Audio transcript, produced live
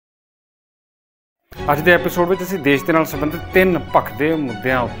ਅੱਜ ਦੇ ਐਪੀਸੋਡ ਵਿੱਚ ਅਸੀਂ ਦੇਸ਼ ਦੇ ਨਾਲ ਸੰਬੰਧਿਤ 3 ਭਖਦੇ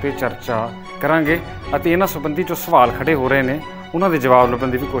ਮੁੱਦਿਆਂ ਉੱਤੇ ਚਰਚਾ ਕਰਾਂਗੇ ਅਤੇ ਇਹਨਾਂ ਸੰਬੰਧੀ ਜੋ ਸਵਾਲ ਖੜੇ ਹੋ ਰਹੇ ਨੇ ਉਹਨਾਂ ਦੇ ਜਵਾਬ ਲੱਭਣ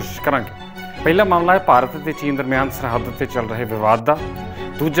ਦੀ ਵੀ ਕੋਸ਼ਿਸ਼ ਕਰਾਂਗੇ। ਪਹਿਲਾ ਮਾਮਲਾ ਹੈ ਭਾਰਤ ਅਤੇ ਚੀਨ ਦਰਮਿਆਨ ਸਰਹੱਦ ਉੱਤੇ ਚੱਲ ਰਹੇ ਵਿਵਾਦ ਦਾ।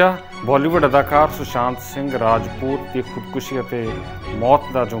 ਦੂਜਾ ਬਾਲੀਵੁੱਡ ਅਦਾਕਾਰ ਸੁਸ਼ਾਂਤ ਸਿੰਘ ਰਾਜਪੂਤ ਦੀ ਖੁਦਕੁਸ਼ੀ ਅਤੇ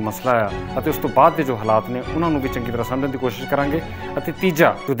ਮੌਤ ਦਾ ਜੋ ਮਸਲਾ ਆ ਅਤੇ ਉਸ ਤੋਂ ਬਾਅਦ ਦੇ ਜੋ ਹਾਲਾਤ ਨੇ ਉਹਨਾਂ ਨੂੰ ਵੀ ਚੰਗੀ ਤਰ੍ਹਾਂ ਸਮਝਣ ਦੀ ਕੋਸ਼ਿਸ਼ ਕਰਾਂਗੇ। ਅਤੇ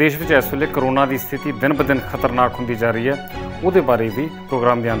ਤੀਜਾ ਜੋ ਦੇਸ਼ ਵਿੱਚ ਇਸ ਵੇਲੇ ਕਰੋਨਾ ਦੀ ਸਥਿਤੀ ਦਿਨ ਬ ਦਿਨ ਖਤਰਨਾਕ ਹੁੰਦੀ ਜਾ ਰਹੀ ਹੈ ਉਹਦੇ ਬਾਰੇ ਵੀ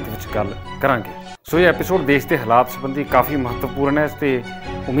ਪ੍ਰੋਗਰਾਮ ਦੇ ਅੰਤ ਵਿੱਚ ਗੱਲ ਕਰਾਂਗੇ। ਸੋ ਇਹ ਐਪੀਸੋਡ ਦੇਸ਼ ਦੇ ਹਾਲਾਤ ਸੰਬੰਧੀ ਕਾਫੀ ਮਹੱਤਵਪੂਰਨ ਹੈ ਅਤੇ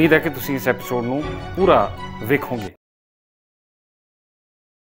ਉਮੀਦ ਹੈ ਕਿ ਤੁਸੀਂ ਇਸ ਐਪੀਸੋਡ ਨੂੰ ਪੂਰਾ ਵੇਖੋਗੇ।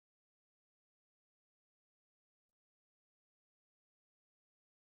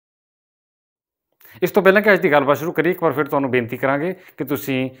 ਇਸ ਤੋਂ ਪਹਿਲਾਂ ਕਿ ਅੱਜ ਦੀ ਗੱਲਬਾਤ ਸ਼ੁਰੂ ਕਰੀਏ, ਇੱਕ ਵਾਰ ਫਿਰ ਤੁਹਾਨੂੰ ਬੇਨਤੀ ਕਰਾਂਗੇ ਕਿ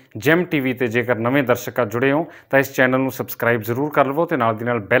ਤੁਸੀਂ ਜੈਮ TV 'ਤੇ ਜੇਕਰ ਨਵੇਂ ਦਰਸ਼ਕ ਜੁੜੇ ਹੋ ਤਾਂ ਇਸ ਚੈਨਲ ਨੂੰ ਸਬਸਕ੍ਰਾਈਬ ਜ਼ਰੂਰ ਕਰ ਲਵੋ ਅਤੇ ਨਾਲ ਦੀ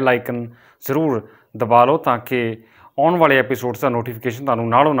ਨਾਲ ਬੈਲ ਆਈਕਨ ਜ਼ਰੂਰ ਦਬਾ ਲਓ ਤਾਂ ਕਿ ਆਉਣ ਵਾਲੇ ਐਪੀਸੋਡਸ ਦਾ ਨੋਟੀਫਿਕੇਸ਼ਨ ਤੁਹਾਨੂੰ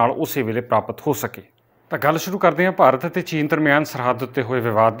ਨਾਲੋਂ ਨਾਲ ਉਸੇ ਵੇਲੇ ਪ੍ਰਾਪਤ ਹੋ ਸਕੇ। ਤਾਂ ਗੱਲ ਸ਼ੁਰੂ ਕਰਦੇ ਹਾਂ ਭਾਰਤ ਅਤੇ ਚੀਨ ਦਰਮਿਆਨ ਸਰਹੱਦ ਉੱਤੇ ਹੋਏ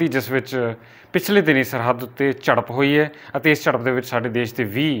ਵਿਵਾਦ ਦੀ, ਜਿਸ ਵਿੱਚ ਪਿਛਲੇ ਦਿਨੀ ਸਰਹੱਦ ਉੱਤੇ ਝੜਪ ਹੋਈ ਹੈ ਅਤੇ ਇਸ ਝੜਪ ਦੇ ਵਿੱਚ ਸਾਡੇ ਦੇਸ਼ ਦੇ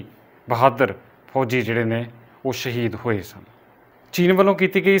 20 ਬਹਾਦਰ ਫੌਜੀ ਜਿਹੜੇ ਨੇ ਉਹ ਸ਼ਹੀਦ ਹੋਏ ਸਨ। ਚੀਨ ਵੱਲੋਂ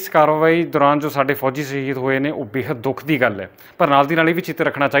ਕੀਤੀ ਗਈ ਇਸ ਕਾਰਵਾਈ ਦੌਰਾਨ ਜੋ ਸਾਡੇ ਫੌਜੀ ਸ਼ਹੀਦ ਹੋਏ ਨੇ ਉਹ ਬੇਹੱਦ ਦੁੱਖ ਦੀ ਗੱਲ ਹੈ, ਪਰ ਨਾਲ ਦੀ ਨਾਲ ਇਹ ਵੀ ਚਿੱਤ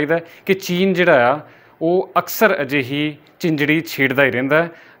ਰੱਖਣਾ ਚਾਹੀਦਾ ਹੈ ਕਿ ਚੀਨ ਜਿਹੜਾ ਆ ਉਹ ਅਕਸਰ ਅਜਿਹੀ ਝਿੰਜੜੀ ਛੇੜਦਾ ਹੀ ਰਹਿੰਦਾ ਹੈ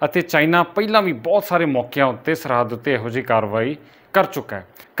ਅਤੇ ਚਾਈਨਾ ਪਹਿਲਾਂ ਵੀ ਬਹੁਤ ਸਾਰੇ ਮੌਕਿਆਂ ਉੱਤੇ ਸਰਹੱਦ ਉੱਤੇ ਇਹੋ ਜਿਹੀ ਕਾਰਵਾਈ ਕਰ ਚੁੱਕਾ ਹੈ।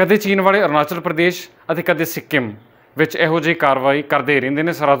 ਕਦੇ ਚੀਨ ਵਾਲੇ ਅਰੁਣਾਚਲ ਪ੍ਰਦੇਸ਼ ਅਤੇ ਕਦੇ ਸਿੱਕਿਮ ਵਿੱਚ ਇਹੋ ਜਿਹੀ ਕਾਰਵਾਈ ਕਰਦੇ ਰਹਿੰਦੇ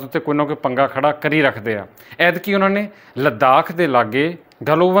ਨੇ, ਸਰਹੱਦ ਉੱਤੇ ਕੋਈ ਨਾ ਕੋਈ ਪੰਗਾ ਖੜਾ ਕਰੀ ਰੱਖਦੇ ਆ। ਐਤਕੀ ਉਹਨਾਂ ਨੇ ਲੱਦਾਖ ਦੇ ਲਾਗੇ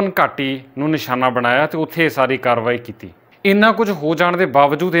ਗਲੋਵਨ ਘਾਟੀ ਨੂੰ ਨਿਸ਼ਾਨਾ ਬਣਾਇਆ ਅਤੇ ਉੱਥੇ ਇਹ ਸਾਰੀ ਕਾਰਵਾਈ ਕੀਤੀ। ਇੰਨਾ ਕੁਝ ਹੋ ਜਾਣ ਦੇ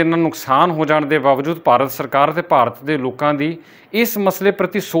ਬਾਵਜੂਦ, ਇੰਨਾ ਨੁਕਸਾਨ ਹੋ ਜਾਣ ਦੇ ਬਾਵਜੂਦ ਭਾਰਤ ਸਰਕਾਰ ਅਤੇ ਭਾਰਤ ਦੇ ਲੋਕਾਂ ਦੀ ਇਸ ਮਸਲੇ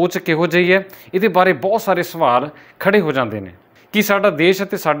ਪ੍ਰਤੀ ਸੋਚ ਕਿਹੋ ਜਿਹੀ ਹੈ, ਇਹਦੇ ਬਾਰੇ ਬਹੁਤ ਸਾਰੇ ਸਵਾਲ ਖੜੇ ਹੋ ਜਾਂਦੇ ਨੇ। ਕੀ ਸਾਡਾ ਦੇਸ਼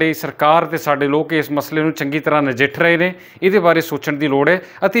ਅਤੇ ਸਾਡੀ ਸਰਕਾਰ ਅਤੇ ਸਾਡੇ ਲੋਕ ਇਸ ਮਸਲੇ ਨੂੰ ਚੰਗੀ ਤਰ੍ਹਾਂ ਨਜਿੱਠ ਰਹੇ ਨੇ? ਇਹਦੇ ਬਾਰੇ ਸੋਚਣ ਦੀ ਲੋੜ ਹੈ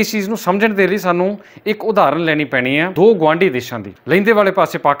ਅਤੇ ਇਸ ਚੀਜ਼ ਨੂੰ ਸਮਝਣ ਦੇ ਲਈ ਸਾਨੂੰ ਇੱਕ ਉਦਾਹਰਨ ਲੈਣੀ ਪੈਣੀ ਹੈ ਦੋ ਗੁਆਂਢੀ ਦੇਸ਼ਾਂ ਦੀ। ਲਹਿੰਦੇ ਵਾਲੇ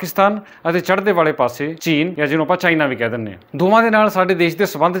ਪਾਸੇ ਪਾਕਿਸਤਾਨ ਅਤੇ ਚੜ੍ਹਦੇ ਵਾਲੇ ਪਾਸੇ ਚੀਨ, ਜਾਂ ਜਿਹਨੂੰ ਆਪਾਂ ਚਾਈਨਾ ਵੀ ਕਹਿ ਦਿੰਦੇ ਹਾਂ। ਦੋਵਾਂ ਦੇ ਨਾਲ ਸਾਡੇ ਦੇਸ਼ ਦੇ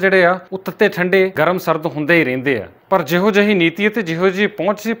ਸੰਬੰਧ ਜਿਹੜੇ ਆ ਉਹ ਤੱਤੇ ਠੰਡੇ ਗਰਮ ਸਰਦ ਹੁੰਦੇ ਹੀ ਰਹਿੰਦੇ ਆ, ਪਰ ਜਿਹੋ ਜਿਹੀ ਨੀਤੀ ਅਤੇ ਜਿਹੋ ਜਿਹੀ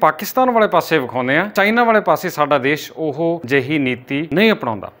ਪਹੁੰਚ ਸੀ ਪਾਕਿਸਤਾਨ ਵਾਲੇ ਪਾਸੇ ਵਿਖਾਉਂਦੇ ਆ, ਚਾਈਨਾ ਵਾਲੇ ਪਾਸੇ ਸਾਡਾ ਦੇਸ਼ ਉਹ ਜਿਹੀ ਨੀਤੀ ਨਹੀਂ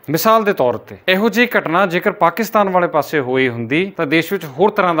ਅਪਣਾਉਂਦਾ। ਮਿਸਾਲ ਦੇ ਤੌਰ ਤੇ ਇਹੋ ਜਿਹੀ ਘਟਨਾ ਜੇਕਰ ਪਾਕਿਸਤਾਨ ਵਾਲੇ ਪਾਸੇ ਹੋਈ ਹੁੰਦੀ ਤਾਂ ਦੇਸ਼ ਵਿੱਚ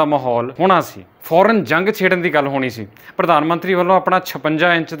ਹੋਰ ਤਰ੍ਹਾਂ ਦਾ ਮਾਹੌਲ ਹੋਣਾ ਸੀ। ਫੌਰਨ ਜੰਗ ਛੇੜਨ ਦੀ ਗੱਲ ਹੋਣੀ ਸੀ। ਪ੍ਰਧਾਨ ਮੰਤਰੀ ਵੱਲੋਂ ਆਪਣਾ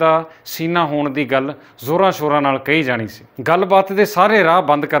 56 ਇੰਚ ਦਾ ਸੀਨਾ ਹੋਣ ਦੀ ਗੱਲ ਜ਼ੋਰਾਂ ਸ਼ੋਰਾਂ ਨਾਲ ਕਹੀ ਜਾਣੀ ਸੀ। ਗੱਲਬਾਤ ਦੇ ਸਾਰੇ ਰਾਹ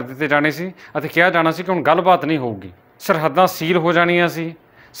ਬੰਦ ਕਰ ਦਿੱਤੇ ਜਾਣੇ ਸੀ ਅਤੇ ਕਿਹਾ ਜਾਣਾ ਸੀ ਕਿ ਹੁਣ ਗੱਲਬਾਤ ਨਹੀਂ ਹੋਊਗੀ। ਸਰਹੱਦਾਂ ਸੀਲ ਹੋ ਜਾਣੀਆਂ ਸੀ।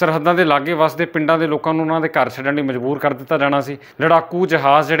 ਸਰਹੱਦਾਂ ਦੇ ਲਾਗੇ ਵਸਦੇ ਪਿੰਡਾਂ ਦੇ ਲੋਕਾਂ ਨੂੰ ਉਹਨਾਂ ਦੇ ਘਰ ਛੱਡਣ ਲਈ ਮਜਬੂਰ ਕਰ ਦਿੱਤਾ ਜਾਣਾ ਸੀ। ਲੜਾਕੂ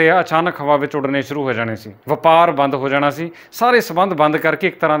ਜਹਾਜ਼ ਜਿਹੜੇ ਆ ਅਚਾਨਕ ਹਵਾ ਵਿੱਚ ਉੱਡਣੇ ਸ਼ੁਰੂ ਹੋ ਜਾਣੇ ਸੀ। ਵਪਾਰ ਬੰਦ ਹੋ ਜਾਣਾ ਸੀ। ਸਾਰੇ ਸੰਬੰਧ ਬੰਦ ਕਰਕੇ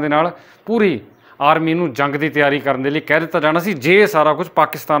ਇੱਕ ਤਰ੍ਹਾਂ ਦੇ ਨਾਲ ਪੂਰੀ ਆਰਮੀ ਨੂੰ ਜੰਗ ਦੀ ਤਿਆਰੀ ਕਰਨ ਦੇ ਲਈ ਕਹਿ ਦਿੱਤਾ ਜਾਣਾ ਸੀ, ਜੇ ਇਹ ਸਾਰਾ ਕੁਝ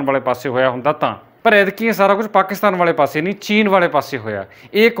ਪਾਕਿਸਤਾਨ ਵਾਲੇ ਪਾਸੇ ਹੋਇਆ ਹੁੰਦਾ ਤਾਂ। ਪਰ ਐਤਕੀ ਇਹ ਸਾਰਾ ਕੁਝ ਪਾਕਿਸਤਾਨ ਵਾਲੇ ਪਾਸੇ ਨਹੀਂ, ਚੀਨ ਵਾਲੇ ਪਾਸੇ ਹੋਇਆ।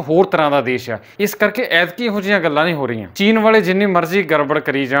 ਇਹ ਇੱਕ ਹੋਰ ਤਰ੍ਹਾਂ ਦਾ ਦੇਸ਼ ਆ, ਇਸ ਕਰਕੇ ਐਤਕੀ ਇਹੋ ਜਿਹੀਆਂ ਗੱਲਾਂ ਨਹੀਂ ਹੋ ਰਹੀਆਂ। ਚੀਨ ਵਾਲੇ ਜਿੰਨੀ ਮਰਜ਼ੀ ਗੜਬੜ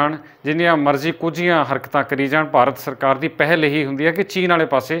ਕਰੀ ਜਾਣ, ਜਿੰਨੀਆਂ ਮਰਜ਼ੀ ਕੁਝੀਆਂ ਹਰਕਤਾਂ ਕਰੀ ਜਾਣ, ਭਾਰਤ ਸਰਕਾਰ ਦੀ ਪਹਿਲ ਇਹੀ ਹੁੰਦੀ ਹੈ ਕਿ ਚੀਨ ਵਾਲੇ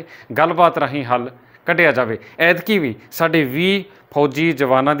ਪਾਸੇ ਗੱਲਬਾਤ ਰਾਹੀਂ ਹੱਲ ਕੱਢਿਆ ਜਾਵੇ। ਐਤਕੀ ਵੀ ਸਾਡੇ 20 ਫੌਜੀ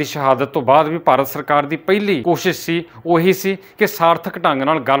ਜਵਾਨਾਂ ਦੀ ਸ਼ਹਾਦਤ ਤੋਂ ਬਾਅਦ ਵੀ ਭਾਰਤ ਸਰਕਾਰ ਦੀ ਪਹਿਲੀ ਕੋਸ਼ਿਸ਼ ਸੀ ਉਹ ਇਹੀ ਸੀ ਕਿ ਸਾਰਥਕ ਢੰਗ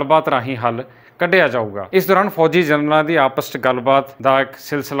ਨਾਲ ਗੱਲਬਾਤ ਰਾਹੀਂ ਹੱਲ ਕੱਢਿਆ ਜਾਊਗਾ। ਇਸ ਦੌਰਾਨ ਫੌਜੀ ਜਨਰਲਾਂ ਦੀ ਆਪਸ 'ਚ ਗੱਲਬਾਤ ਦਾ ਇੱਕ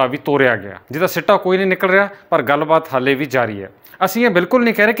ਸਿਲਸਿਲਾ ਵੀ ਤੋਰਿਆ ਗਿਆ, ਜਿਹਦਾ ਸਿੱਟਾ ਕੋਈ ਨਹੀਂ ਨਿਕਲ ਰਿਹਾ, ਪਰ ਗੱਲਬਾਤ ਹਾਲੇ ਵੀ ਜਾਰੀ ਹੈ। ਅਸੀਂ ਇਹ ਬਿਲਕੁਲ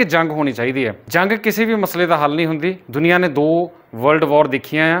ਨਹੀਂ ਕਹਿ ਰਹੇ ਕਿ ਜੰਗ ਹੋਣੀ ਚਾਹੀਦੀ ਹੈ। ਜੰਗ ਕਿਸੇ ਵੀ ਮਸਲੇ ਦਾ ਹੱਲ ਨਹੀਂ ਹੁੰਦੀ। ਦੁਨੀਆ ਨੇ 2 ਵਰਲਡ ਵਾਰ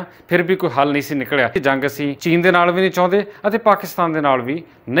ਦੇਖੀਆਂ ਆ, ਫਿਰ ਵੀ ਕੋਈ ਹੱਲ ਨਹੀਂ ਸੀ ਨਿਕਲਿਆ। ਜੰਗ ਅਸੀਂ ਚੀਨ ਦੇ ਨਾਲ ਵੀ ਨਹੀਂ ਚਾਹੁੰਦੇ ਅਤੇ ਪਾਕਿਸਤਾਨ ਦੇ ਨਾਲ ਵੀ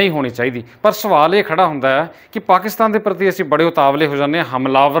ਨਹੀਂ ਹੋਣੀ ਚਾਹੀਦੀ। ਪਰ ਸਵਾਲ ਇਹ ਖੜਾ ਹੁੰਦਾ ਹੈ ਕਿ ਪਾਕਿਸਤਾਨ ਦੇ ਪ੍ਰਤੀ ਅਸੀਂ ਬੜੇ ਉਤਾਵਲੇ ਹੋ ਜਾਂਦੇ ਹਾਂ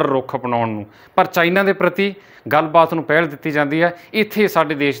ਹਮਲਾਵਰ ਰੁਖ ਅਪਣਾਉਣ ਨੂੰ, ਪਰ ਚਾਈਨਾ ਦੇ ਪ੍ਰਤੀ ਗੱਲਬਾਤ ਨੂੰ ਪਹਿਲ ਦਿੱਤੀ ਜਾਂਦੀ ਹੈ। ਇੱਥੇ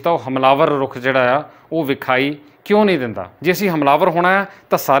ਸਾਡੇ ਦੇਸ਼ ਦਾ ਉਹ ਹਮਲਾਵਰ ਰੁਖ ਜਿਹੜਾ ਆ ਉਹ ਵਿਖਾਈ ਕਿਉਂ ਨਹੀਂ ਦਿੰਦਾ? ਜੇ ਅਸੀਂ ਹਮਲਾਵਰ ਹੋਣਾ ਹੈ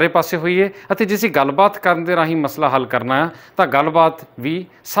ਤਾਂ ਸਾਰੇ ਪਾਸੇ ਹੋਈਏ, ਅਤੇ ਜੇ ਅਸੀਂ ਗੱਲਬਾਤ ਕਰਨ ਦੇ ਰਾਹੀਂ ਮਸਲਾ ਹੱਲ ਕਰਨਾ ਹੈ ਤਾਂ ਗੱਲਬਾਤ ਵੀ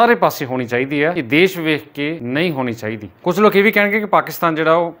ਸਾਰੇ ਪਾਸੇ ਹੋਣੀ ਚਾਹੀਦੀ ਹੈ। ਇਹ ਦੇਸ਼ ਵੇਖ ਕੇ ਨਹੀਂ ਹੋਣੀ ਚਾਹੀਦੀ। ਕੁਝ ਲੋਕ ਇਹ ਵੀ ਕਹਿਣਗੇ ਕਿ ਪਾਕਿਸਤਾਨ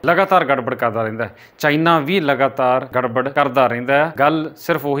ਜਿਹੜਾ ਉਹ ਲਗਾਤਾਰ ਗੜਬੜ ਕਰਦਾ ਰਹਿੰਦਾ ਹੈ, ਚਾਈਨਾ ਵੀ ਲਗਾਤਾਰ ਗੜਬੜ ਕਰਦਾ ਰਹਿੰਦਾ ਹੈ। ਗੱਲ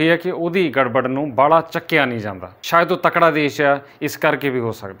ਸਿਰਫ ਉਹੀ ਹੈ ਕਿ ਉਹਦੀ ਗੜਬੜ ਨੂੰ ਬਾਹਲਾ ਚੱਕਿਆ ਨਹੀਂ ਜਾਂਦਾ। ਸ਼ਾਇਦ ਉਹ ਤਕੜਾ ਦੇਸ਼ ਹੈ, ਇਸ ਕਰਕੇ ਵੀ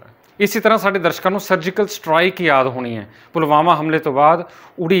ਹੋ ਸਕਦਾ। ਇਸੇ ਤਰ੍ਹਾਂ ਸਾਡੇ ਦਰਸ਼ਕਾਂ ਨੂੰ ਸਰਜੀਕਲ ਸਟ੍ਰਾਈਕ ਯਾਦ ਹੋਣੀ ਹੈ। ਪੁਲਵਾਮਾ ਹਮਲੇ ਤੋਂ ਬਾਅਦ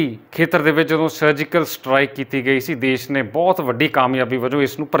ਉੜੀ ਖੇਤਰ ਦੇ ਵਿੱਚ ਜਦੋਂ ਸਰਜੀਕਲ ਸਟ੍ਰਾਈਕ ਕੀਤੀ ਗਈ ਸੀ, ਦੇਸ਼ ਨੇ ਬਹੁਤ ਵੱਡੀ ਕਾਮਯਾਬੀ ਵਜੋਂ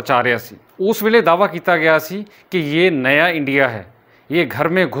ਇਸ ਨੂੰ ਪ੍ਰਚਾਰਿਆ ਸੀ। ਉਸ ਵੇਲੇ ਦਾਅਵਾ ਕੀਤਾ ਗਿਆ ਸੀ ਕਿ ਇਹ ਨਇਆ ਇੰਡੀਆ ਹੈ, ਇਹ ਘਰ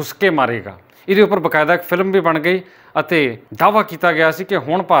ਮੇਂ ਘੁਸ ਕੇ ਮਾਰੇਗਾ। ਇਹਦੇ ਉੱਪਰ ਬਕਾਇਦਾ ਇੱਕ ਫਿਲਮ ਵੀ ਬਣ ਗਈ ਅਤੇ ਦਾਅਵਾ ਕੀਤਾ ਗਿਆ ਸੀ ਕਿ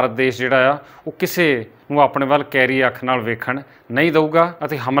ਹੁਣ ਭਾਰਤ ਦੇਸ਼ ਜਿਹੜਾ ਆ ਉਹ ਕਿਸੇ ਨੂੰ ਆਪਣੇ ਵੱਲ ਕੈਰੀ ਅੱਖ ਨਾਲ ਵੇਖਣ ਨਹੀਂ ਦਊਗਾ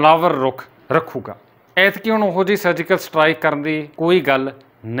ਅਤੇ ਹਮਲਾਵਰ ਰੁਖ ਰੱਖੂਗਾ। ਐਤਕੀ ਹੁਣ ਉਹੋ ਜਿਹੀ ਸਰਜੀਕਲ ਸਟ੍ਰਾਈਕ ਕਰਨ ਦੀ ਕੋਈ ਗੱਲ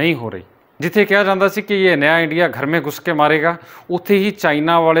ਨਹੀਂ ਹੋ ਰਹੀ। ਜਿੱਥੇ ਕਿਹਾ ਜਾਂਦਾ ਸੀ ਕਿ ਇਹ ਨया ਇੰਡੀਆ ਘਰ ਮੇਂ ਘੁਸ ਕੇ ਮਾਰੇਗਾ, ਉੱਥੇ ਹੀ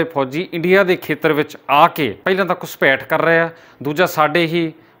ਚਾਈਨਾ ਵਾਲੇ ਫੌਜੀ ਇੰਡੀਆ ਦੇ ਖੇਤਰ ਵਿੱਚ ਆ ਕੇ ਪਹਿਲਾਂ ਤਾਂ ਘੁਸਪੈਠ ਕਰ ਰਹੇ ਆ, ਦੂਜਾ ਸਾਡੇ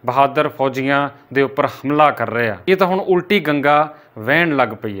ਹੀ ਬਹਾਦਰ ਫੌਜੀਆਂ ਦੇ ਉੱਪਰ ਹਮਲਾ ਕਰ ਰਹੇ ਆ। ਇਹ ਤਾਂ ਹੁਣ ਉਲਟੀ ਗੰਗਾ ਵਹਿਣ ਲੱਗ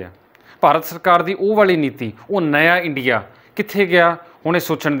ਪਈ ਹੈ। ਭਾਰਤ ਸਰਕਾਰ ਦੀ ਉਹ ਵਾਲੀ ਨੀਤੀ, ਉਹ ਨया ਇੰਡੀਆ ਕਿੱਥੇ ਗਿਆ, ਹੁਣ ਇਹ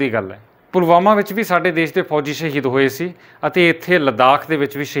ਸੋਚਣ ਦੀ ਗੱਲ ਹੈ। ਪੁਲਵਾਮਾ ਵਿੱਚ ਵੀ ਸਾਡੇ ਦੇਸ਼ ਦੇ ਫੌਜੀ ਸ਼ਹੀਦ ਹੋਏ ਸੀ ਅਤੇ ਇੱਥੇ ਲਦਾਖ ਦੇ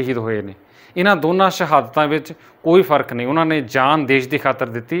ਵਿੱਚ ਵੀ ਸ਼ਹੀਦ ਹੋਏ ਨੇ। ਇਹਨਾਂ ਦੋਨਾਂ ਸ਼ਹਾਦਤਾਂ ਵਿੱਚ ਕੋਈ ਫਰਕ ਨਹੀਂ। ਉਹਨਾਂ ਨੇ ਜਾਨ ਦੇਸ਼ ਦੀ ਖਾਤਰ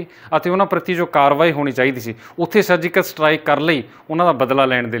ਦਿੱਤੀ ਅਤੇ ਉਹਨਾਂ ਪ੍ਰਤੀ ਜੋ ਕਾਰਵਾਈ ਹੋਣੀ ਚਾਹੀਦੀ ਸੀ, ਉੱਥੇ ਸਰਜੀਕਲ ਸਟ੍ਰਾਈਕ ਕਰ ਲਈ ਉਹਨਾਂ ਦਾ ਬਦਲਾ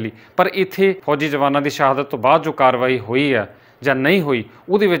ਲੈਣ ਦੇ ਲਈ, ਪਰ ਇੱਥੇ ਫੌਜੀ ਜਵਾਨਾਂ ਦੀ ਸ਼ਹਾਦਤ ਤੋਂ ਬਾਅਦ ਜੋ ਕਾਰਵਾਈ ਹੋਈ ਆ ਜਾਂ ਨਹੀਂ ਹੋਈ,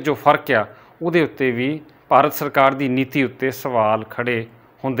 ਉਹਦੇ ਵਿੱਚ ਜੋ ਫਰਕ ਆ, ਉਹਦੇ ਉੱਤੇ ਵੀ ਭਾਰਤ ਸਰਕਾਰ ਦੀ ਨੀਤੀ ਉੱਤੇ ਸਵਾਲ ਖੜੇ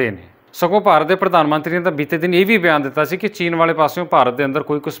ਹੁੰਦੇ ਨੇ। ਸਗੋਂ ਭਾਰਤ ਦੇ ਪ੍ਰਧਾਨ ਮੰਤਰੀ ਨੇ ਤਾਂ ਬੀਤੇ ਦਿਨ ਇਹ ਵੀ ਬਿਆਨ ਦਿੱਤਾ ਸੀ ਕਿ ਚੀਨ ਵਾਲੇ ਪਾਸਿਓਂ ਭਾਰਤ ਦੇ ਅੰਦਰ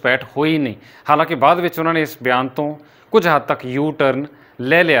ਕੋਈ ਘੁਸਪੈਠ ਹੋਈ ਨਹੀਂ। ਹਾਲਾਂਕਿ ਬਾਅਦ ਵਿੱਚ ਉਹਨਾਂ ਨੇ ਇਸ ਬਿਆਨ ਤੋਂ ਕੁਝ ਹੱਦ ਤੱਕ ਯੂ ਟਰਨ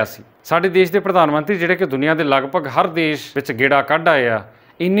ਲੈ ਲਿਆ ਸੀ। ਸਾਡੇ ਦੇਸ਼ ਦੇ ਪ੍ਰਧਾਨ ਮੰਤਰੀ ਜਿਹੜੇ ਕਿ ਦੁਨੀਆ ਦੇ ਲਗਭਗ ਹਰ ਦੇਸ਼ ਵਿੱਚ ਗੇੜਾ ਕੱਢ ਆਏ ਆ,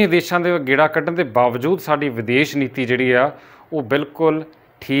 ਇੰਨੇ ਦੇਸ਼ਾਂ ਦੇ ਗੇੜਾ ਕੱਢਣ ਦੇ ਬਾਵਜੂਦ ਸਾਡੀ ਵਿਦੇਸ਼ ਨੀਤੀ ਜਿਹੜੀ ਆ ਉਹ ਬਿਲਕੁਲ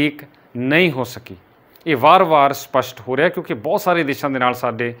ਠੀਕ ਨਹੀਂ ਹੋ ਸਕੀ। ਇਹ ਵਾਰ-ਵਾਰ ਸਪਸ਼ਟ ਹੋ ਰਿਹਾ ਕਿਉਂਕਿ ਬਹੁਤ ਸਾਰੇ ਦੇਸ਼ਾਂ ਦੇ ਨਾਲ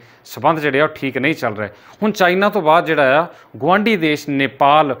ਸਾਡੇ ਸਬੰਧ ਜਿਹੜੇ ਆ ਉਹ ਠੀਕ ਨਹੀਂ ਚੱਲ ਰਹੇ। ਹੁਣ ਚਾਈਨਾ ਤੋਂ ਬਾਅਦ ਜਿਹੜਾ ਆ ਗੁਆਂਢੀ ਦੇਸ਼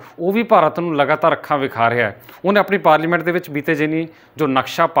ਨੇਪਾਲ, ਉਹ ਵੀ ਭਾਰਤ ਨੂੰ ਲਗਾਤਾਰ ਅੱਖਾਂ ਵਿਖਾ ਰਿਹਾ ਹੈ। ਉਹਨੇ ਆਪਣੀ ਪਾਰਲੀਮੈਂਟ ਦੇ ਵਿੱਚ ਬੀਤੇ ਦਿਨੀ ਜੋ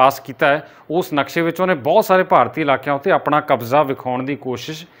ਨਕਸ਼ਾ ਪਾਸ ਕੀਤਾ ਹੈ, ਉਸ ਨਕਸ਼ੇ ਵਿੱਚ ਉਹਨੇ ਬਹੁਤ ਸਾਰੇ ਭਾਰਤੀ ਇਲਾਕਿਆਂ ਉੱਤੇ ਆਪਣਾ ਕਬਜ਼ਾ ਵਿਖਾਉਣ ਦੀ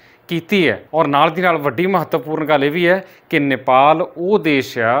ਕੋਸ਼ਿਸ਼ ਕੀਤੀ ਹੈ। ਔਰ ਨਾਲ ਦੀ ਨਾਲ ਵੱਡੀ ਮਹੱਤਵਪੂਰਨ ਗੱਲ ਇਹ ਵੀ ਹੈ ਕਿ ਨੇਪਾਲ ਉਹ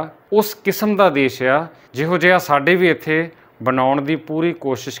ਦੇਸ਼ ਆ, ਉਸ ਕਿਸਮ ਦਾ ਦੇਸ਼ ਆ ਜਿਹੋ ਜਿਹਾ ਸਾਡੇ ਵੀ ਇੱਥੇ ਬਣਾਉਣ ਦੀ ਪੂਰੀ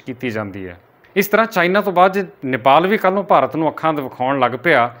ਕੋਸ਼ਿਸ਼ ਕੀਤੀ ਜਾਂਦੀ ਹੈ। ਇਸ ਤਰ੍ਹਾਂ ਚਾਈਨਾ ਤੋਂ ਬਾਅਦ ਜੇ ਨੇਪਾਲ ਵੀ ਕੱਲ੍ਹ ਨੂੰ ਭਾਰਤ ਨੂੰ ਅੱਖਾਂ ਵਿਖਾਉਣ ਲੱਗ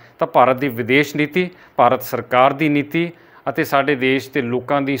ਪਿਆ ਤਾਂ ਭਾਰਤ ਦੀ ਵਿਦੇਸ਼ ਨੀਤੀ, ਭਾਰਤ ਸਰਕਾਰ ਦੀ ਨੀਤੀ ਅਤੇ ਸਾਡੇ ਦੇਸ਼ ਦੇ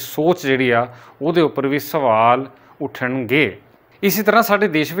ਲੋਕਾਂ ਦੀ ਸੋਚ ਜਿਹੜੀ ਆ ਉਹਦੇ ਉੱਪਰ ਵੀ ਸਵਾਲ ਉੱਠਣਗੇ। ਇਸੇ ਤਰ੍ਹਾਂ ਸਾਡੇ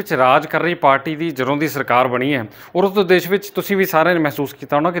ਦੇਸ਼ ਵਿੱਚ ਰਾਜ ਕਰ ਰਹੀ ਪਾਰਟੀ ਦੀ ਜਦੋਂ ਦੀ ਸਰਕਾਰ ਬਣੀ ਹੈ, ਉਸ ਤੋਂ ਦੇਸ਼ ਵਿੱਚ ਤੁਸੀਂ ਵੀ ਸਾਰਿਆਂ ਨੇ ਮਹਿਸੂਸ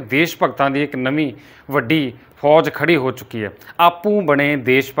ਕੀਤਾ ਹੋਣਾ ਕਿ ਦੇਸ਼ ਭਗਤਾਂ ਦੀ ਇੱਕ ਨਵੀਂ ਵੱਡੀ ਫੌਜ ਖੜੀ ਹੋ ਚੁੱਕੀ ਹੈ। ਆਪੂ ਬਣੇ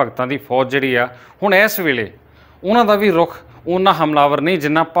ਦੇਸ਼ ਭਗਤਾਂ ਦੀ ਫੌਜ ਜਿਹੜੀ ਆ ਹੁਣ ਇਸ ਵੇਲੇ ਉਹਨਾਂ ਦਾ ਵੀ ਰੁਖ ਉਹਨਾਂ ਹਮਲਾਵਰ ਨਹੀਂ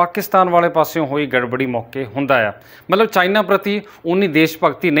ਜਿੰਨਾ ਪਾਕਿਸਤਾਨ ਵਾਲੇ ਪਾਸਿਓਂ ਹੋਈ ਗੜਬੜੀ ਮੌਕੇ ਹੁੰਦਾ ਆ। ਮਤਲਬ ਚਾਈਨਾ ਪ੍ਰਤੀ ਉਨੀ ਦੇਸ਼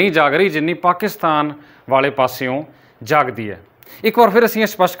ਭਗਤੀ ਨਹੀਂ ਜਾਗ ਰਹੀ ਜਿੰਨੀ ਪਾਕਿਸਤਾਨ ਵਾਲੇ ਪਾਸਿਓਂ ਜਾਗਦੀ ਹੈ। ਇੱਕ ਵਾਰ ਫਿਰ ਅਸੀਂ ਇਹ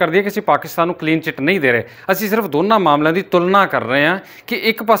ਸਪਸ਼ਟ ਕਰ ਦਈਏ ਕਿ ਅਸੀਂ ਪਾਕਿਸਤਾਨ ਨੂੰ ਕਲੀਨ ਚਿੱਟ ਨਹੀਂ ਦੇ ਰਹੇ। ਅਸੀਂ ਸਿਰਫ ਦੋਨਾਂ ਮਾਮਲਿਆਂ ਦੀ ਤੁਲਨਾ ਕਰ ਰਹੇ ਹਾਂ ਕਿ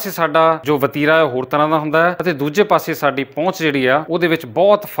ਇੱਕ ਪਾਸੇ ਸਾਡਾ ਜੋ ਵਤੀਰਾ ਹੈ ਹੋਰ ਤਰ੍ਹਾਂ ਦਾ ਹੁੰਦਾ ਹੈ ਅਤੇ ਦੂਜੇ ਪਾਸੇ ਸਾਡੀ ਪਹੁੰਚ ਜਿਹੜੀ ਆ ਉਹਦੇ ਵਿੱਚ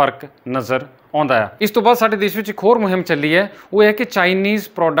ਬਹੁਤ ਫਰਕ ਨਜ਼ਰ ਆਉਂਦਾ ਹੈ। ਇਸ ਤੋਂ ਬਾਅਦ ਸਾਡੇ ਦੇਸ਼ ਵਿੱਚ ਇੱਕ ਹੋਰ ਮੁਹਿੰਮ ਚੱਲੀ ਹੈ, ਉਹ ਹੈ ਕਿ ਚਾਈਨੀਜ਼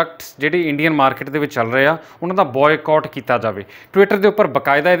ਪ੍ਰੋਡਕਟਸ ਜਿਹੜੇ ਇੰਡੀਅਨ ਮਾਰਕੀਟ ਦੇ ਵਿੱਚ ਚੱਲ ਰਹੇ ਆ ਉਹਨਾਂ ਦਾ ਬॉयਕਾਟ ਕੀਤਾ ਜਾਵੇ। ਟਵਿੱਟਰ ਦੇ ਉੱਪਰ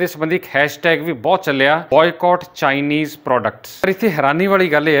ਬਕਾਇਦਾ ਇਹਦੇ ਸੰਬੰਧੀ ਇੱਕ ਹੈਸ਼ਟੈਗ ਵੀ ਬਹੁਤ ਚੱਲਿਆ, ਬॉयਕਾਟ ਚਾਈਨੀਜ਼ ਪ੍ਰੋਡਕਟਸ। ਪਰ ਇੱਥੇ ਹੈਰਾਨੀ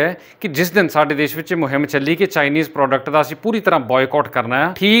ਵਾਲੀ ਗੱਲ ਇਹ ਹੈ ਕਿ ਜਿਸ ਦਿਨ ਸਾਡੇ ਦੇਸ਼ ਵਿੱਚ ਇਹ ਮੁਹਿੰਮ ਚੱਲੀ ਕਿ ਚਾਈਨੀਜ਼ ਪ੍ਰੋਡਕਟ ਦਾ ਅਸੀਂ ਪੂਰੀ ਤਰ੍ਹਾਂ ਬॉयਕਾਟ ਕਰਨਾ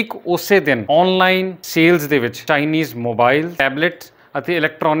ਹੈ, ਠੀਕ ਉਸੇ ਦਿਨ ਆਨਲਾਈਨ ਸੇਲਸ ਦੇ ਵਿੱਚ ਚਾਈਨੀਜ਼ ਮੋਬਾਈਲ, ਟੈਬਲੇਟ ਅਤੇ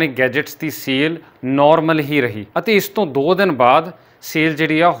ਇਲੈਕਟ੍ਰੋਨਿਕ ਗੈਜਟਸ ਦੀ ਸੇਲ ਨਾਰਮਲ ਹੀ ਰਹੀ ਅਤੇ ਇਸ ਤੋਂ 2 ਦਿਨ ਬਾਅਦ ਸੇਲ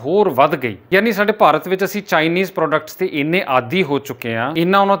ਜਿਹੜੀ ਆ ਹੋਰ ਵੱਧ ਗਈ। ਯਾਨੀ ਸਾਡੇ ਭਾਰਤ ਵਿੱਚ ਅਸੀਂ ਚਾਈਨੀਜ਼ ਪ੍ਰੋਡਕਟਸ ਤੇ ਇੰਨੇ ਆਦੀ ਹੋ ਚੁੱਕੇ ਹਾਂ,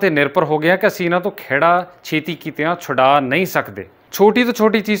 ਇੰਨਾ ਉਹਨਾਂ ਤੇ ਨਿਰਭਰ ਹੋ ਗਿਆ ਕਿ ਅਸੀਂ ਇਹਨਾਂ ਤੋਂ ਖਹਿੜਾ ਛੇਤੀ ਕੀਤਿਆਂ ਛੁਡਾ ਨਹੀਂ ਸਕਦੇ। ਛੋਟੀ ਤੋਂ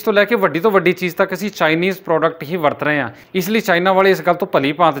ਛੋਟੀ ਚੀਜ਼ ਤੋਂ ਲੈ ਕੇ ਵੱਡੀ ਤੋਂ ਵੱਡੀ ਚੀਜ਼ ਤੱਕ ਅਸੀਂ ਚਾਈਨੀਜ਼ ਪ੍ਰੋਡਕਟ ਹੀ ਵਰਤ ਰਹੇ ਹਾਂ। ਇਸ ਲਈ ਚਾਈਨਾ ਵਾਲੇ ਇਸ ਗੱਲ ਤੋਂ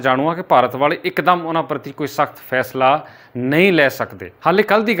ਭਲੀ ਭਾਂਤ ਜਾਣੂ ਆ ਕਿ ਭਾਰਤ ਵਾਲੇ ਇੱਕਦਮ ਉਹਨਾਂ ਪ੍ਰਤੀ ਕੋਈ ਸਖਤ ਫੈਸਲਾ ਨਹੀਂ ਲੈ ਸਕਦੇ। ਹਾਲੇ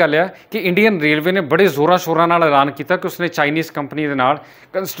ਕੱਲ੍ਹ ਦੀ ਗੱਲ ਆ ਕਿ ਇੰਡੀਅਨ ਰੇਲਵੇ ਨੇ ਬੜੇ ਜ਼ੋਰਾਂ ਸ਼ੋਰਾਂ ਨਾਲ ਐਲਾਨ ਕੀਤਾ ਕਿ ਉਸਨੇ ਚਾਈਨੀਜ਼ ਕੰਪਨੀ ਦੇ ਨਾਲ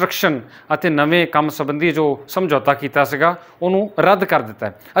ਕੰਸਟਰਕਸ਼ਨ ਅਤੇ ਨਵੇਂ ਕੰਮ ਸੰਬੰਧੀ ਜੋ ਸਮਝੌਤਾ ਕੀਤਾ ਸੀਗਾ ਉਹਨੂੰ ਰੱਦ ਕਰ ਦਿੱਤਾ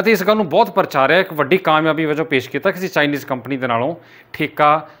ਹੈ ਅਤੇ ਇਸ ਗੱਲ ਨੂੰ ਬਹੁਤ ਪ੍ਰਚਾਰਿਆ, ਇੱਕ ਵੱਡੀ ਕਾਮਯਾਬੀ ਵਜੋਂ ਪੇਸ਼ ਕੀਤਾ ਕਿ ਅਸੀਂ ਚਾਈਨੀਜ਼ ਕੰਪਨੀ ਦੇ ਨਾਲੋਂ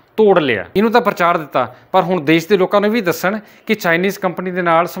ਠੇਕਾ ਤੋੜ ਲਿਆ। ਇਹਨੂੰ ਤਾਂ ਪ੍ਰਚਾਰ ਦਿੱਤਾ, ਪਰ ਹੁਣ ਦੇਸ਼ ਦੇ ਲੋਕਾਂ ਨੂੰ ਵੀ ਦੱਸਣ ਕਿ ਚਾਈਨੀਜ਼ ਕੰਪਨੀ ਦੇ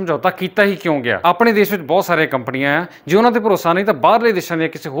ਨਾਲ ਸਮਝੌਤਾ ਕੀਤਾ ਹੀ ਕਿਉਂ ਗਿਆ। ਆਪਣੇ ਦੇਸ਼ ਵਿੱਚ ਬਹੁਤ ਸਾਰੀਆਂ ਕੰਪਨੀਆਂ ਆ, ਜੇ ਉਹਨਾਂ ਤੇ ਭਰੋਸਾ ਨਹੀਂ ਤਾਂ ਬਾਹਰਲੇ ਦੇਸ਼ਾਂ ਦੀਆਂ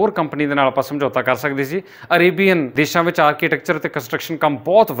ਕਿਸੇ ਹੋਰ ਕੰਪਨੀ ਦੇ ਨਾਲ ਆਪਾਂ ਸਮਝੌਤਾ ਕਰ ਸਕਦੇ ਸੀ। ਅਰੇਬੀਅਨ ਦੇਸ਼ਾਂ ਵਿੱਚ ਆਰਕੀਟੈਕਚਰ ਤੇ ਕੰਸਟਰਕਸ਼ਨ ਕੰਮ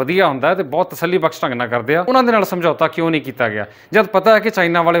ਬਹੁਤ ਵਧੀਆ ਹੁੰਦਾ ਹੈ ਤੇ ਬਹੁਤ ਤਸੱਲੀ ਬਖਸ਼ ਢੰਗ ਨਾਲ ਕਰਦੇ ਆ। ਉਹਨਾਂ ਦੇ ਨਾਲ ਸਮਝੌਤਾ ਕਿਉਂ ਨਹੀਂ ਕੀਤਾ ਗਿਆ? ਜਦ ਪਤਾ ਹੈ ਕਿ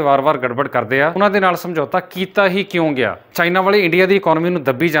ਚਾਈਨਾ ਵਾਲੇ ਵਾਰ-ਵਾਰ ਗੜਬੜ ਕਰਦੇ ਆ, ਉਹਨਾਂ ਦੇ ਨਾਲ ਸਮਝੌਤਾ ਕੀਤਾ ਹੀ ਕਿਉਂ ਗਿਆ? ਚਾਈਨਾ ਵਾਲੇ ਇੰਡੀਆ ਦੀ ਇਕਨੋਮੀ ਨੂੰ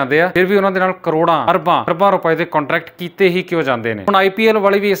ਦੱਬੀ ਜਾਂਦੇ ਆ, ਫਿਰ ਵੀ ਉਹਨਾਂ ਦੇ ਨਾਲ ਕਰੋੜਾਂ ਅਰਬਾਂ ਰੁਪਏ ਦੇ ਕੰਟਰੈਕਟ ਕੀਤੇ ਹੀ ਕਿਉਂ ਜਾਂਦੇ ਨੇ? ਹੁਣ IPL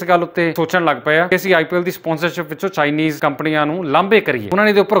ਵਾਲੇ ਵੀ ਇਸ ਗੱਲ ਉੱਤੇ ਸੋਚਣ ਲੱਗ ਪਏ ਆ ਕਿ ਅਸੀਂ IPL ਦੀ ਸਪਾਂਸਰਸ਼ਿਪ ਵਿੱਚੋਂ ਚਾਈਨੀਜ਼ ਕੰਪਨੀਆਂ ਨੂੰ ਲਾਂਭੇ ਕਰੀਏ। ਉਹਨਾਂ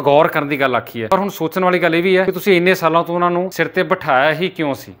ਨੇ ਇਹਦੇ ਉੱਪਰ ਗੌਰ ਕਰਨ ਦੀ ਗੱਲ ਆਖੀ ਹੈ, ਪਰ ਹੁਣ ਸੋਚਣ ਵਾਲੀ ਗੱਲ ਇਹ ਵੀ ਹੈ ਕਿ ਤੁਸੀਂ ਇੰਨੇ ਸਾਲਾਂ ਤੋਂ ਉਹਨਾਂ ਨੂੰ ਸਿਰ ਤੇ ਬਿਠਾਇਆ ਹੀ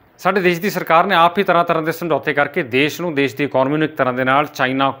ਕਿਉਂ ਸੀ? ਸਾਡੇ ਦੇਸ਼ ਦੀ ਸਰਕਾਰ ਨੇ ਆਪ ਹੀ ਤਰ੍ਹਾਂ ਦੇ ਸਮਝੌਤੇ ਕਰਕੇ ਦੇਸ਼ ਨੂੰ, ਦੇਸ਼ ਦੀ ਇਕਨੋਮੀ ਨੂੰ ਇੱਕ ਤਰ੍ਹਾਂ ਦੇ ਨਾਲ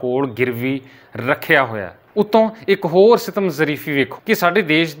ਚਾਈਨਾ ਕੋਲ ਗਿਰਵੀ ਰੱਖਿਆ ਹੋਇਆ। ਉੱਤੋਂ ਇੱਕ ਹੋਰ ਸਿਤਮ ਜ਼ਰੀਫੀ ਵੇਖੋ ਕਿ ਸਾਡੇ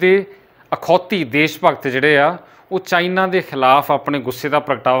ਦੇਸ਼ ਦੇ ਅਖੌਤੀ ਦੇਸ਼ ਭਗਤ ਜਿਹੜੇ ਆ ਉਹ ਚਾਈਨਾ ਦੇ ਖਿਲਾਫ ਆਪਣੇ ਗੁੱਸੇ ਦਾ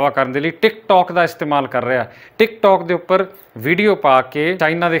ਪ੍ਰਗਟਾਵਾ ਕਰਨ ਦੇ ਲਈ ਟਿਕਟੌਕ ਦਾ ਇਸਤੇਮਾਲ ਕਰ ਰਿਹਾ। ਟਿਕਟੌਕ ਦੇ ਉੱਪਰ ਵੀਡੀਓ ਪਾ ਕੇ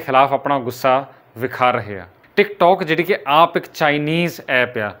ਚਾਈਨਾ ਦੇ ਖਿਲਾਫ ਆਪਣਾ ਗੁੱਸਾ ਵਿਖਾ ਰਹੇ ਆ। ਟਿਕਟੌਕ ਜਿਹੜੀ ਕਿ ਆਪ ਇੱਕ ਚਾਈਨੀਜ਼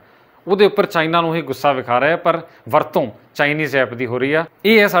ਐਪ ਆ, ਉਹਦੇ ਉੱਪਰ ਚਾਈਨਾ ਨੂੰ ਹੀ ਗੁੱਸਾ ਵਿਖਾ ਰਿਹਾ, ਪਰ ਵਰਤੋਂ ਚਾਈਨੀਜ਼ ਐਪ ਦੀ ਹੋ ਰਹੀ ਆ।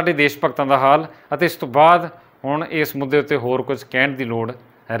 ਇਹ ਹੈ ਸਾਡੇ ਦੇਸ਼ ਭਗਤਾਂ ਦਾ ਹਾਲ ਅਤੇ ਇਸ ਤੋਂ ਬਾਅਦ ਹੁਣ ਇਸ ਮੁੱਦੇ ਉੱਤੇ ਹੋਰ ਕੁਝ ਕਹਿਣ ਦੀ ਲੋੜ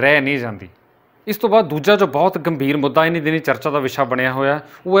ਰਹਿ ਨਹੀਂ ਜਾਂਦੀ। ਇਸ ਤੋਂ ਬਾਅਦ ਦੂਜਾ ਜੋ ਬਹੁਤ ਗੰਭੀਰ ਮੁੱਦਾ ਇਨੀ ਦਿਨੀ ਚਰਚਾ ਦਾ ਵਿਸ਼ਾ ਬਣਿਆ ਹੋਇਆ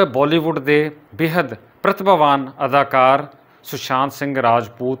ਉਹ ਹੈ ਬਾਲੀਵੁੱਡ ਦੇ ਬੇਹੱਦ ਪ੍ਰਤਿਭਾਵਾਨ ਅਦਾਕਾਰ ਸੁਸ਼ਾਂਤ ਸਿੰਘ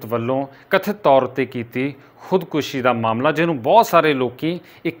ਰਾਜਪੂਤ ਵੱਲੋਂ ਕਥਿਤ ਤੌਰ ਉੱਤੇ ਕੀਤੀ ਖੁਦਕੁਸ਼ੀ ਦਾ ਮਾਮਲਾ, ਜਿਹਨੂੰ ਬਹੁਤ ਸਾਰੇ ਲੋਕੀ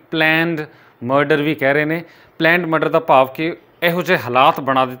ਇੱਕ ਪਲੈਨਡ ਮਰਡਰ ਵੀ ਕਹਿ ਰਹੇ ਨੇ। ਪਲੈਨਡ ਮਰਡਰ ਦਾ ਭਾਵ ਕਿ ਇਹੋ ਜਿਹੇ ਹਾਲਾਤ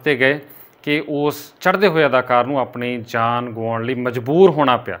ਬਣਾ ਦਿੱਤੇ ਗਏ कि उस चढ़ते हुए अदाकार नूं अपनी जान गवाउण लई मजबूर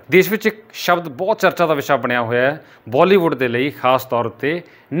होना पिया। देश विच एक शब्द बहुत चर्चा का विषय बनया होया है बॉलीवुड के लिए, खास तौर पर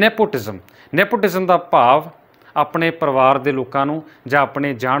नेपोटिज्म। नेपोटिज्म का भाव अपने परिवार के लोगों नूं जां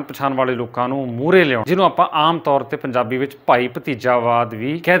अपने जान पछाण वाले लोगों नूं मूहरे लिआउण, जिन्हों आपां आम तौर पर पंजाबी विच भाई भतीजावाद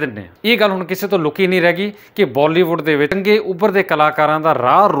भी कह दिंदे हां। ये गल हुण किसी तो लुकी नहीं रह गई कि बॉलीवुड दे विच चंगे उभरदे कलाकारां दा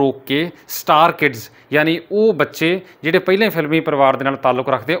राह रोक के स्टार किड्स यानी वो बच्चे जिहड़े पहले फिल्मी परिवार दे नाल ताल्लुक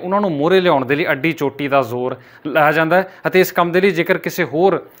रखते उन्होंने मूहरे लिआउण दे लई अड्डी चोटी का जोर लाया जाता है। अते इस काम दे लई जेकर किसी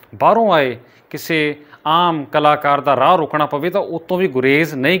होर बाहरों आए किसी आम कलाकार का राह रोकना पवे तो उत्तों भी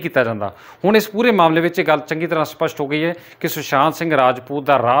गुरेज नहीं किया जाता। हुण इस पूरे मामले में गल चंगी तरह स्पष्ट हो गई है कि सुशांत सिंह राजपूत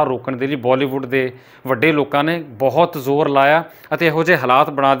का राह रोकने के लिए बॉलीवुड के वड्डे लोगों ने बहुत जोर लाया और इहो जिहे हालात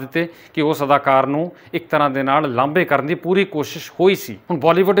बना दिते कि उस अदाकार नूं एक तरह के नाल लांभे करने की पूरी कोशिश हुई सी। हुण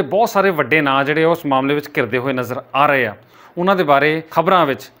बॉलीवुड के बहुत सारे वड्डे नां जिहड़े उस मामले में घिरदे हुए नज़र आ रहे हैं। उन्हां दे बारे खबरां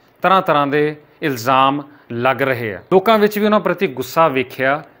विच तरह तरह के इल्ज़ाम लग रहे हैं। लोकां विच भी उन्हां प्रति गुस्सा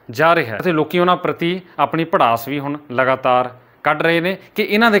वेखिया जा रहा है। लोग उन्होंने प्रति अपनी भड़ास भी हुण लगातार कढ़ रहे हैं कि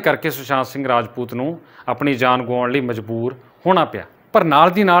इन्हां दे करके सुशांत सिंह राजपूत नूं अपनी जान गवाउण लई मजबूर होना पिया। पर नाल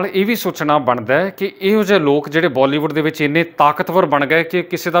दी नाल ये भी सोचना बनता है कि इहो जिहे लोग जिहड़े बॉलीवुड दे विच इन्ने ताकतवर बन गए कि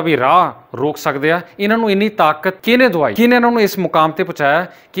किसी का भी राह रोक सकते हैं, इन्हां नूं इन्नी ताकत किहने दवाई, किहने इन्हां नूं इस मुकाम ते पहुँचाया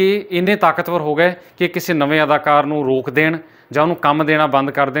कि इन्ने ताकतवर हो गए कि किसी नवे अदाकार नूं रोक देण जां उन्होंने काम देना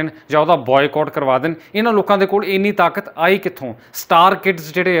बंद कर देन जां उहदा बॉयकॉट करवा देन। इन्हां लोकां दे कोल इन्नी ताकत आई कित्थों? स्टार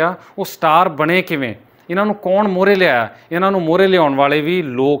किड्स जिहड़े आ वो स्टार बने किवें? इन्हां नूं कौन मोहरे लिआया? इन्हां नूं मोहरे लिआउण वाले भी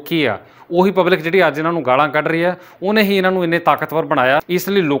लोग ही आ। उही पब्लिक जिहड़ी अज इन्हां नूं गालां कढ रही है उन्हें ही इन्हां नूं इन्ने ताकतवर बनाया।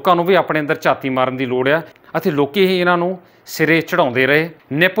 इसलिए लोकां नूं भी अपने अंदर झाती मारन की लोड़ आ अते लोकी ही इन्हां नूं सिरे चढ़ाउंदे रहे।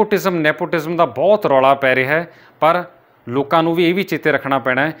 नेपोटिज्म दा बहुत रौला पै रहा है। पर लोगों को भी ये भी चेते रखना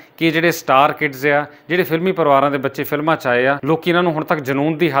पैना है कि जिहड़े स्टार किड्स आ जिहड़े फिल्मी परिवारों के बच्चे फिल्मां च आए आ लोग इन्हों हुण तक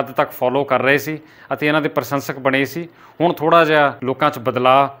जनून की हद तक फॉलो कर रहे सी अते इन्हां दे प्रशंसक बने सी। हुण थोड़ा जिहा लोकां च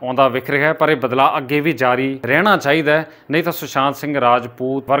बदलाव आउंदा विख रहा है, पर यह बदलाव अगे भी जारी रहना चाहिए। नहीं तो सुशांत सिंह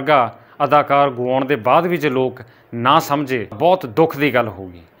राजपूत वर्गा अदाकार गवाउण दे बाद भी जो लोग ना समझे बहुत दुख की गल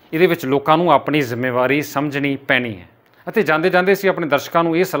होगी। इहदे विच लोकां नूं अपनी जिम्मेवारी समझनी पैनी है। ਅਤੇ ਜਾਂਦੇ ਜਾਂਦੇ ਅਸੀਂ ਆਪਣੇ ਦਰਸ਼ਕਾਂ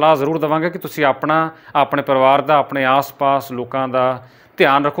ਨੂੰ ਇਹ ਸਲਾਹ ਜ਼ਰੂਰ ਦੇਵਾਂਗੇ ਕਿ ਤੁਸੀਂ ਆਪਣਾ ਆਪਣੇ ਪਰਿਵਾਰ ਦਾ ਆਪਣੇ ਆਸ-ਪਾਸ ਲੋਕਾਂ ਦਾ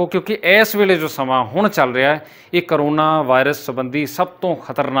ਧਿਆਨ ਰੱਖੋ, ਕਿਉਂਕਿ ਇਸ ਵੇਲੇ ਜੋ ਸਮਾਂ ਹੁਣ ਚੱਲ ਰਿਹਾ ਹੈ ਇਹ ਕਰੋਨਾ ਵਾਇਰਸ ਸੰਬੰਧੀ ਸਭ ਤੋਂ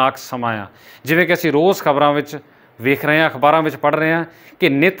ਖਤਰਨਾਕ ਸਮਾਂ ਆ। ਜਿਵੇਂ ਕਿ ਅਸੀਂ ਰੋਜ਼ ਖਬਰਾਂ ਵਿੱਚ ਵੇਖ ਰਹੇ ਹਾਂ, ਅਖਬਾਰਾਂ ਵਿੱਚ ਪੜ੍ਹ ਰਹੇ ਹਾਂ ਕਿ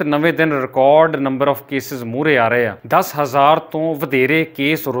ਨਿਤ ਨਵੇਂ ਦਿਨ ਰਿਕਾਰਡ ਨੰਬਰ ਆਫ ਕੇਸਿਸ ਮੂਹਰੇ ਆ ਰਹੇ ਆ। 10,000 ਤੋਂ ਵਧੇਰੇ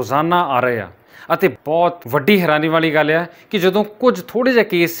ਕੇਸ ਰੋਜ਼ਾਨਾ ਆ ਰਹੇ ਆ। ਅਤੇ ਬਹੁਤ ਵੱਡੀ ਹੈਰਾਨੀ वाली गल है कि ਜਦੋਂ ਕੁਝ ਥੋੜੇ ਜਿਹੇ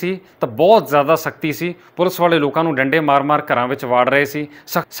ਕੇਸ ਸੀ ਤਾਂ ਬਹੁਤ ਜ਼ਿਆਦਾ ਸਖਤੀ ਸੀ। ਪੁਲਿਸ ਵਾਲੇ ਲੋਕਾਂ ਨੂੰ ਡੰਡੇ ਮਾਰ-ਮਾਰ ਘਰਾਂ ਵਿੱਚ ਵਾੜ ਰਹੇ ਸੀ।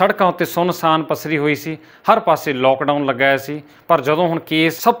 ਸੜਕਾਂ ਉੱਤੇ ਸੁੰਨਸਾਨ ਪਸਰੀ ਹੋਈ ਸੀ, ਹਰ ਪਾਸੇ ਲੋਕਡਾਊਨ ਲੱਗਾ ਹੋਇਆ ਸੀ। ਪਰ ਜਦੋਂ ਹੁਣ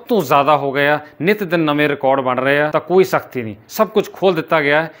ਕੇਸ ਸਭ ਤੋਂ ਜ਼ਿਆਦਾ ਹੋ ਗਿਆ, ਨਿਤ ਦਿਨ ਨਵੇਂ ਰਿਕਾਰਡ ਬਣ ਰਹੇ ਆ ਤਾਂ ਕੋਈ ਸਖਤੀ ਨਹੀਂ, ਸਭ ਕੁਝ ਖੋਲ ਦਿੱਤਾ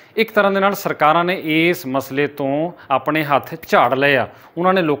ਗਿਆ। ਇੱਕ ਤਰ੍ਹਾਂ ਦੇ ਨਾਲ ਸਰਕਾਰਾਂ ਨੇ ਇਸ ਮਸਲੇ ਤੋਂ ਆਪਣੇ ਹੱਥ ਝਾੜ ਲਏ ਆ।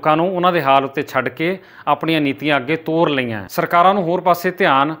 ਉਹਨਾਂ ਨੇ ਲੋਕਾਂ ਨੂੰ ਉਹਨਾਂ ਦੇ ਹਾਲ ਉੱਤੇ ਛੱਡ ਕੇ ਆਪਣੀਆਂ ਨੀਤੀਆਂ ਅੱਗੇ ਤੋਰ ਲਈਆਂ। ਸਰਕਾਰਾਂ ਨੂੰ ਹੋਰ ਪਾਸੇ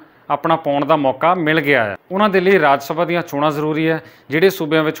ਧਿਆਨ अपना पाउण का मौका मिल गया है। उन्होंने लिए राज सभा दी चोणां जरूरी है। जिहड़े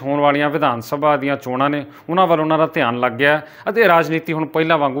सूबे में होने वाली विधान सभा दी चोणां ने उन्हां वल उन्हां दा ध्यान लग गया है। राजनीति हुण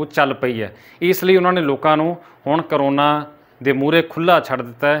पहिलां वांगू चल पई है। इसलिए उन्होंने लोगों को हुण करोना दे मूहरे खुला छड़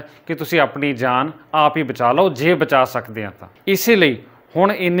दिता है कि तुसीं अपनी जान आप ही बचा लो जे बचा सकते हैं। तो इसीलिए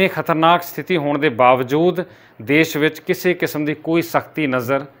हुण इन्नी खतरनाक स्थिति होने के बावजूद देश विच किसी किस्म की कोई सख्ती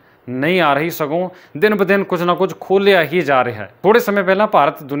नज़र नहीं आ रही, सगों दिन ब दिन कुछ ना कुछ खोलिया ही जा रहा है। थोड़े समय पहला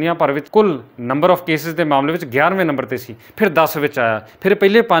भारत दुनिया भर में कुल नंबर ऑफ केसेस के मामले में 11वें नंबर पर सी, फिर 10 विच आया, फिर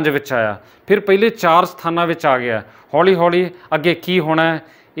पहले 5 विच आया, फिर पहले 4 स्थानों में आ गया। हौली हौली अगे की होना है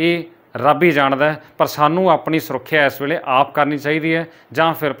ये रब ही जानता है। पर सानू अपनी सुरक्षा इस वेले आप करनी चाहिए है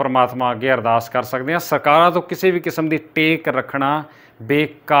जां फिर परमात्मा अगे अरदास कर सकते हैं। सरकारां तो किसी भी किस्म की टेक रखना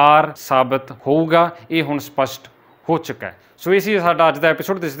बेकार साबित होगा, ये हुण स्पष्ट हो चुका है। सो इसी साडा अज दा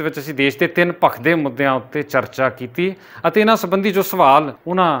एपीसोड, जिस दे विच असीं देश के 3 भखदे मुद्दों उत्ते चर्चा की अते इन्हां संबंधी जो सवाल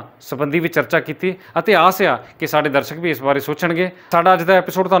उन्हां संबंधी भी चर्चा की अते आस आ कि साडे दर्शक भी इस बारे सोचणगे। साडा अज दा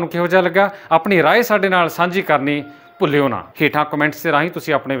एपीसोड तुहानूं किहो जिहा लगा, अपनी राय साडे नाल साझी करनी भुल्लिओ ना। हेठां कमेंट्स के राही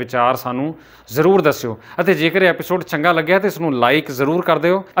तुसीं अपने विचार सानूं जरूर दस्सिओ अते जेकर एपीसोड चंगा लग्या तो इसनूं लाइक जरूर कर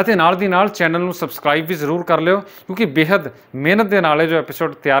दिओ अते नाल दी नाल चैनल नूं सबसक्राइब भी जरूर कर लिओ, क्योंकि बेहद मेहनत दे नाल जो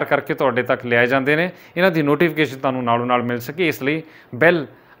एपीसोड तैयार करके तुहाडे तक लिआए जांदे ने, इन्हां दी नोटिफिकेशन तुहानूं नालों नाल मिल सके। इसलिए बैल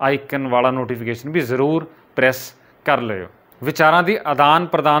आइकन वाला नोटिफिकेशन भी जरूर प्रेस कर लिओ। विचारां दी आदान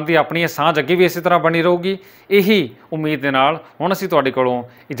प्रदान की अपनी सांझ अगे भी इसी तरह बनी रहूगी। यही उम्मीद के नाल हुण असीं तुहाडे कोलों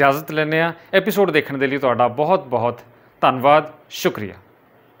इजाजत लैंदे हां। एपीसोड देखण दे लई तुहाडा बहुत बहुत धन्नवाद, शुक्रिया।